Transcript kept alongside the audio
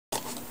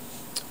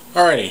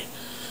Alrighty,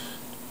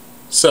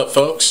 what's up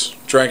folks?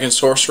 Dragon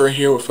Sorcerer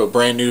here with a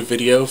brand new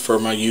video for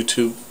my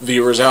YouTube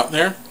viewers out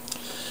there.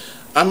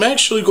 I'm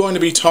actually going to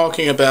be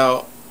talking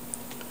about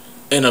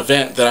an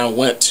event that I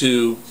went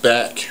to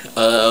back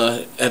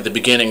at the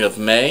beginning of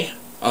May.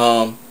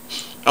 I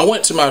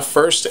went to my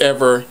first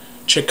ever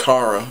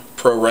CHIKARA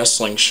pro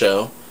wrestling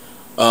show,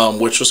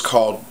 which was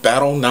called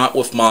Battle Not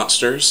With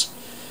Monsters.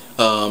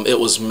 It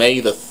was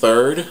May the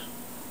 3rd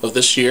of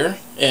this year,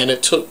 and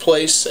it took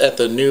place at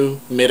the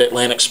new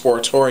Mid-Atlantic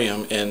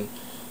Sportatorium in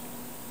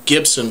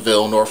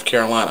Gibsonville, North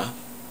Carolina.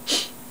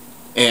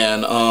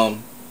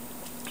 And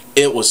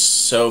it was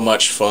so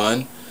much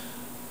fun.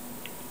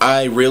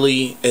 I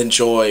really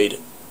enjoyed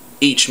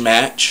each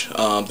match.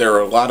 There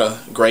are a lot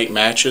of great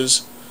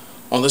matches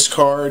on this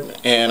card,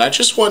 and I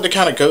just wanted to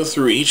kind of go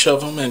through each of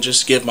them and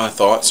just give my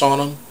thoughts on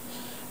them.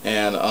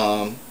 And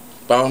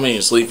by all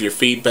means, leave your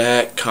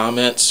feedback,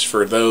 comments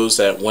for those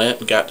that went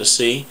and got to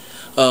see.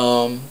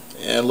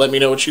 And let me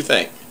know what you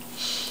think.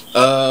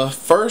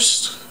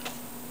 First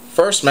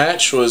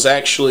match was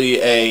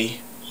actually a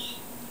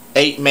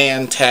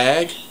 8-man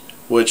tag,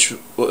 which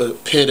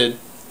pitted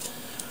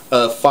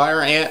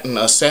Fire Ant and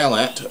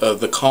Assailant of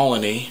the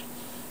Colony,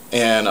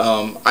 and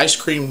Ice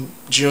Cream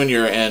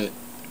Jr. and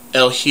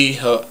El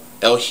Hijo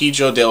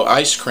del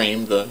Ice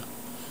Cream, the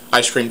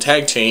Ice Cream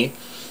Tag Team,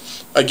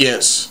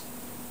 against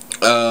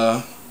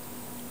Opifidon,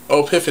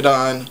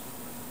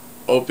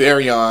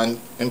 Oberion,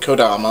 and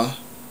Kodama,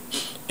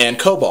 and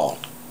Cobalt.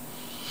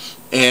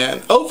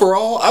 And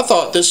overall, I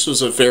thought this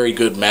was a very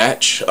good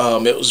match.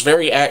 It was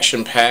very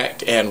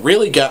action-packed and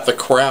really got the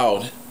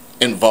crowd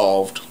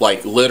involved,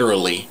 like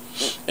literally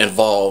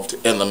involved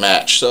in the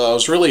match. So I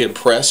was really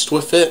impressed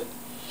with it.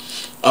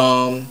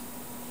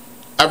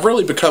 I've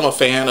really become a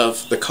fan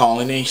of the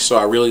Colony, so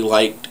I really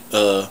liked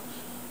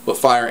with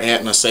Fire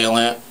Ant and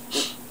Assailant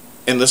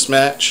in this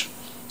match.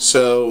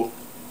 So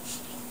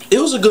it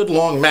was a good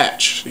long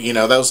match. You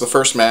know, that was the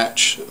first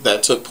match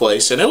that took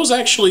place, and it was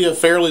actually a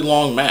fairly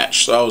long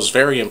match, so I was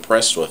very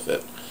impressed with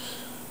it.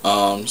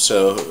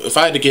 So if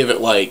I had to give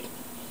it, like,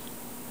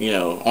 you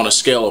know, on a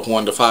scale of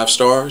 1 to 5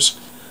 stars,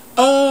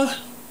 I'd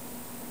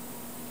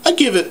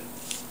give it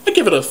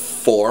a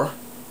 4.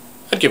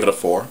 I'd give it a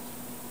 4.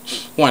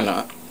 Why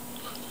not?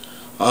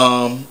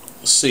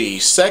 Let's see.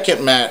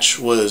 Second match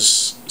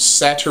was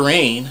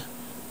Saturnine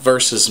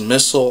versus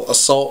Missile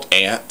Assault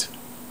Ant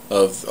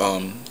of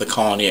the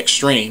Colony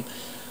Extreme.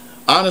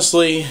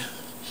 Honestly,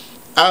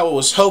 I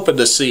was hoping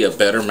to see a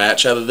better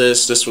match out of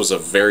this. This was a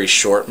very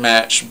short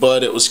match,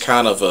 but it was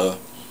kind of a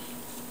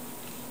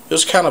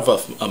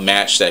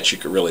match that you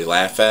could really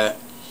laugh at.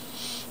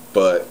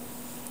 But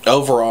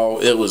overall,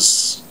 it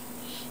wasn't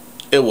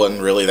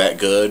really that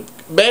good.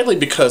 Mainly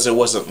because it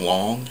wasn't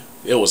long.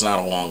 It was not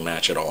a long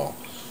match at all.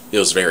 It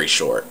was very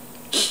short.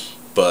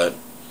 But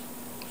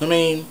I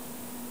mean,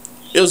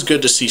 it was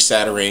good to see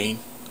Saturnine,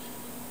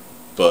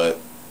 but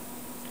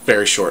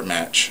very short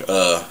match. 2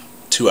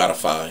 out of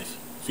 5,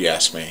 if you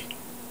ask me.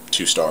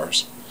 2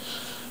 stars.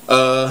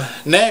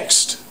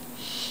 Next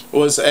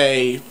was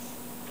a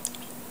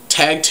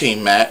tag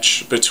team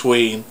match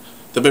between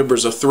the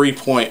members of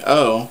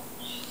 3.0,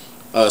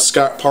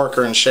 Scott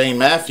Parker and Shane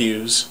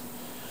Matthews,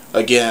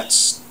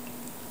 against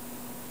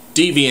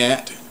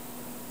Deviant,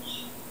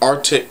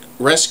 Arctic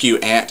Rescue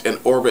Ant, and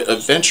Orbit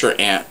Adventure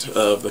Ant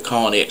of the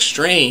Colony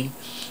Extreme.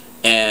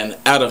 And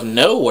out of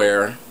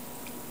nowhere,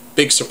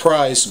 big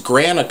surprise,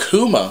 Gran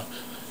Akuma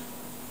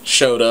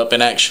showed up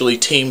and actually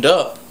teamed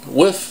up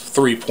with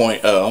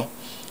 3.0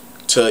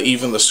 to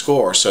even the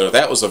score. So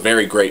that was a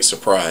very great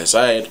surprise.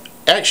 I had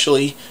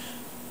actually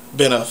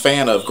been a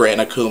fan of Gran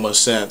Akuma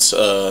since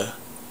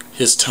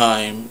his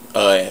time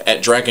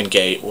at Dragon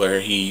Gate, where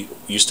he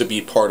used to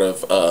be part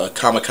of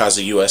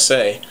Kamikaze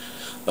USA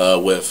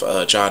with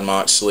John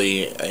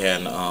Moxley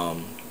and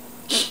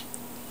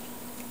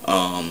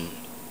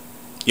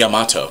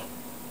Yamato.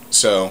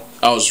 So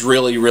I was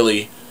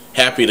really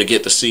happy to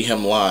get to see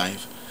him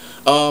live.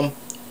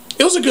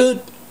 It was a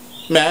good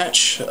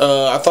match.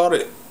 I thought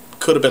it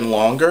could have been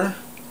longer,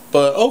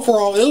 but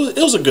overall it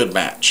was a good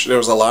match. There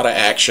was a lot of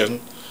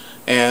action,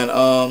 and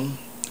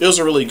it was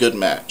a really good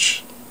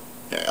match.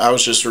 I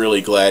was just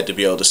really glad to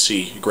be able to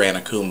see Gran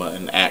Akuma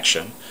in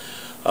action.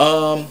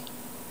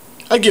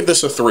 I give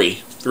this a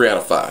 3 out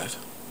of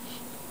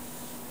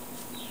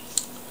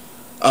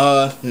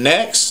 5.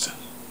 Next,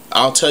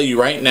 I'll tell you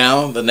right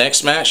now, the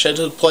next match that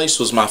took place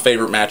was my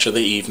favorite match of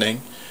the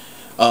evening.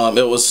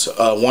 It was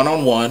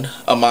one-on-one,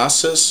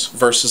 Amasis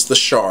versus the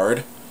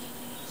Shard,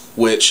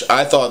 which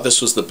I thought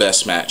this was the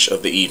best match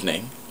of the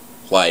evening.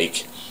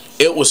 Like,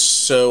 it was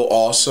so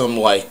awesome.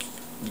 Like,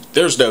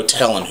 there's no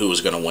telling who was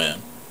going to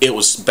win. It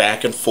was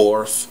back and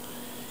forth,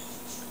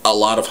 a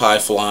lot of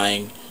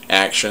high-flying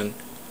action.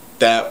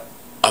 That,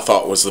 I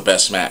thought, was the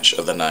best match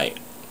of the night.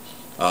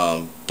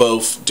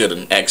 Both did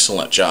an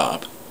excellent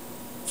job.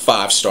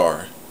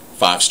 5-star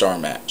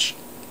match.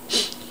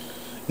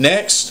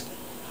 Next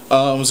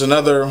was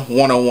another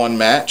one-on-one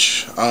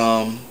match.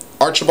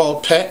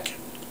 Archibald Peck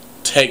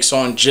takes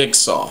on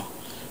Jigsaw.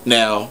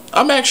 Now,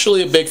 I'm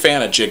actually a big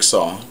fan of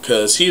Jigsaw,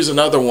 because he's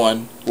another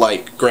one,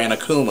 like Gran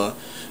Akuma,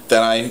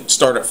 that I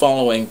started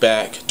following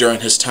back during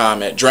his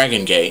time at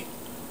Dragon Gate.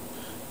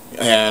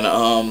 And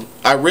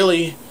I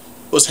really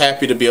was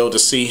happy to be able to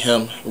see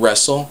him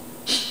wrestle.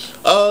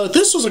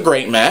 This was a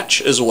great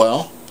match as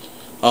well.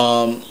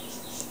 I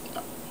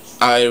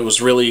was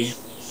really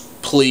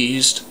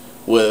pleased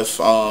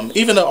with,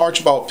 even though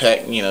Archibald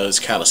Peck, you know,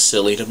 is kind of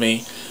silly to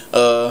me,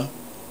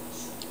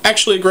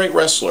 actually a great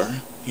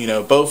wrestler. You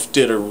know, both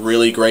did a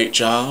really great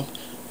job,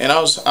 and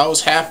I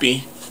was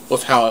happy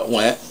with how it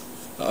went.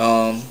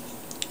 I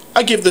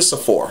give this a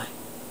 4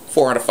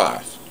 out of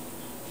 5.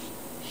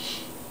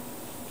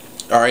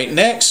 Alright,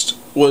 next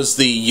was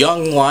the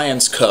Young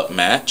Lions Cup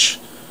match,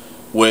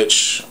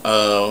 which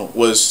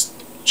was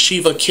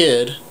Shiva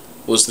Kid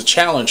was the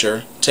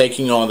challenger,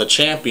 taking on the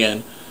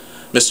champion,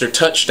 Mr.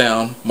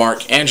 Touchdown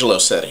Mark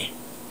Angelosetti.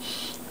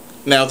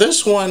 Now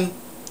this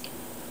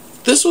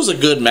was a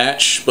good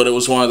match, but it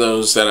was one of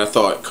those that I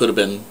thought could have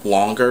been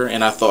longer,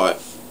 and I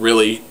thought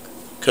really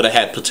could have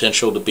had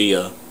potential to be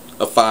a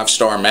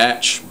 5-star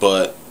match,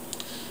 but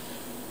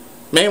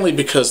mainly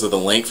because of the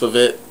length of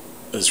it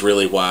is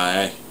really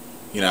why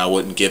I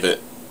wouldn't give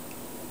it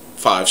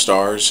 5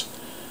 stars.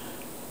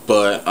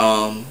 But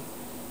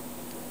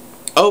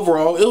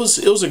overall it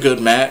was a good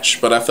match,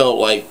 but I felt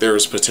like there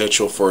was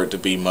potential for it to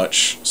be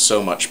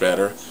so much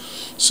better.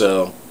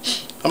 So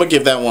I'm gonna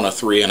give that one a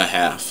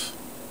 3.5.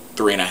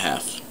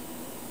 3.5.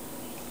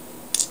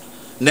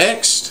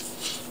 Next,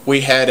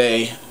 we had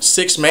a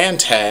 6-man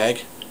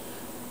tag,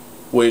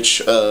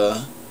 which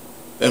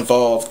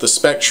involved the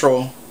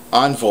Spectral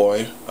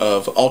Envoy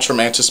of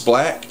Ultramantis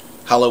Black,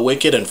 Hollow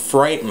Wicked, and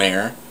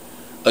Frightmare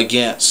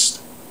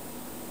against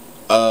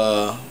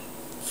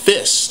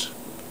Fist,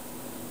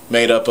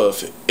 made up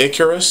of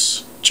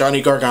Icarus,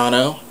 Johnny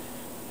Gargano,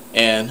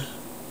 and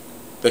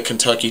the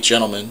Kentucky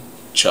Gentleman,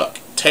 Chuck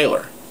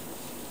Taylor.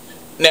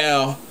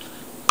 Now,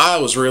 I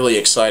was really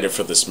excited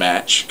for this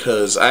match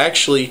because I've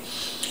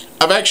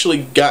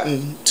actually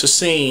gotten to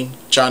see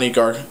Johnny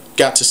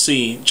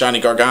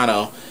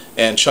Gargano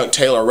and Chuck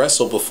Taylor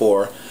wrestle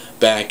before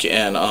back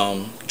in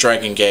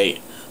Dragon Gate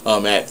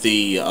at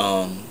the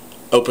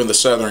Open the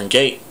Southern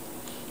Gate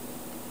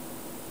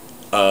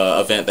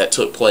event that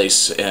took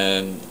place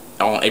on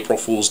April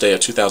Fool's Day of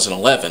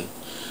 2011.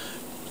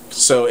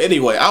 So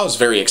anyway, I was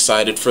very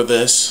excited for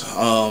this.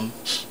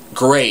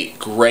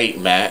 Great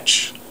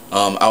match.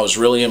 I was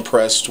really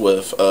impressed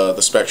with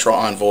the Spectral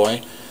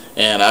Envoy,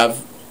 and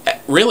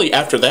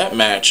after that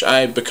match,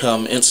 I've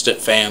become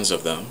instant fans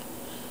of them,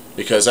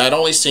 because I'd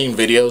only seen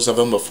videos of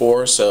them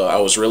before, so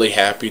I was really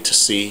happy to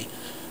see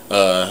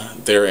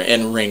their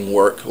in-ring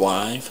work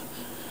live.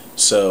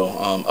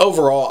 So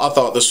overall, I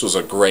thought this was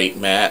a great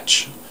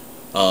match.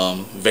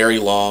 Very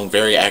long,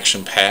 very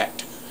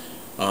action-packed,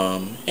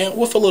 and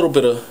with a little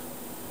bit of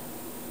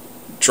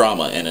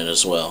drama in it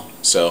as well.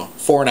 So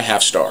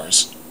 4.5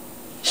 stars.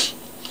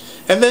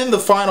 And then the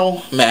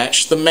final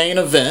match, the main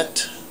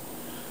event,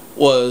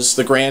 was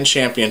the Grand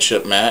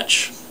Championship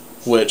match,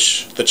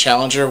 which the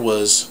challenger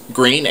was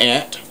Green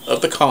Ant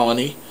of the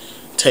Colony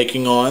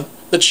taking on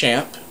the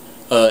champ,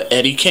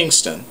 Eddie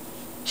Kingston.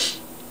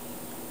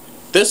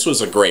 This was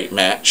a great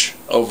match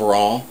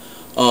overall.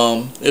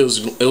 It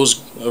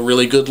was a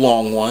really good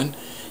long one,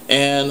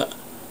 and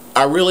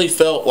I really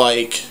felt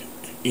like,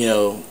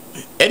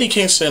 Eddie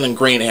Kingston and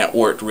Green Ant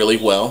worked really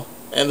well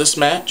in this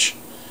match,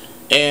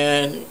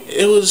 and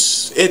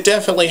it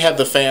definitely had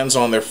the fans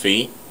on their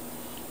feet.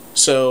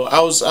 So I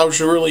was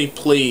really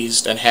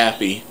pleased and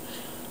happy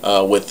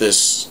with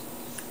this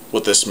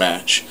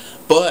match,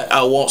 but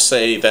I won't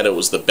say that it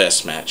was the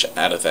best match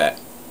out of that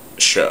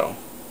show.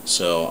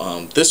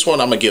 So this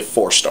one I'm gonna give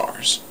 4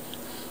 stars.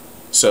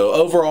 So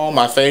overall,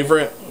 my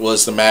favorite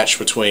was the match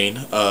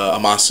between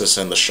Amasis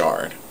and the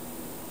Shard,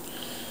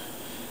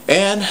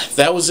 and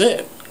that was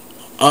it.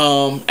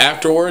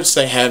 Afterwards,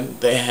 they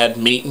had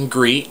meet and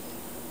greet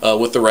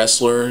with the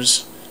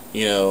wrestlers.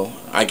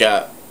 I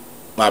got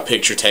my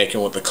picture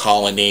taken with the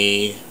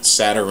Colony,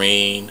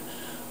 Saturnine,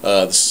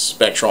 the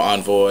Spectral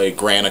Envoy,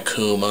 Gran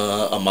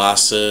Akuma,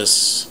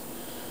 Amasis.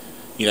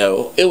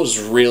 It was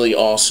really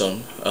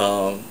awesome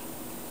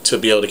to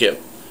be able to get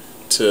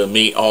to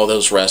meet all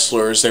those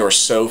wrestlers. They were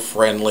so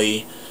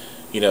friendly,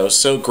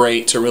 so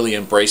great to really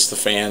embrace the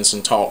fans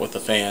and talk with the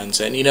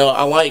fans. And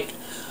I like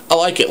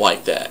it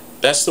like that.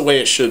 That's the way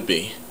it should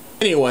be.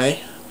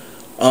 Anyway,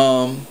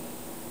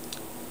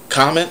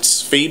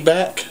 comments,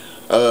 feedback,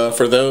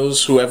 for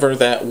whoever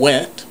that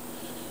went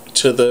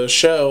to the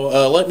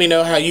show, let me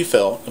know how you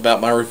felt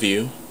about my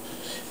review.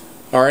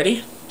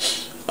 Alrighty.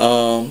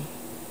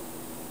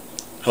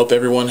 Hope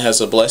everyone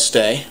has a blessed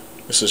day.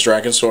 This is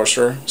Dragon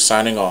Sorcerer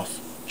signing off.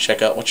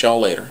 Check out what y'all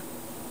later.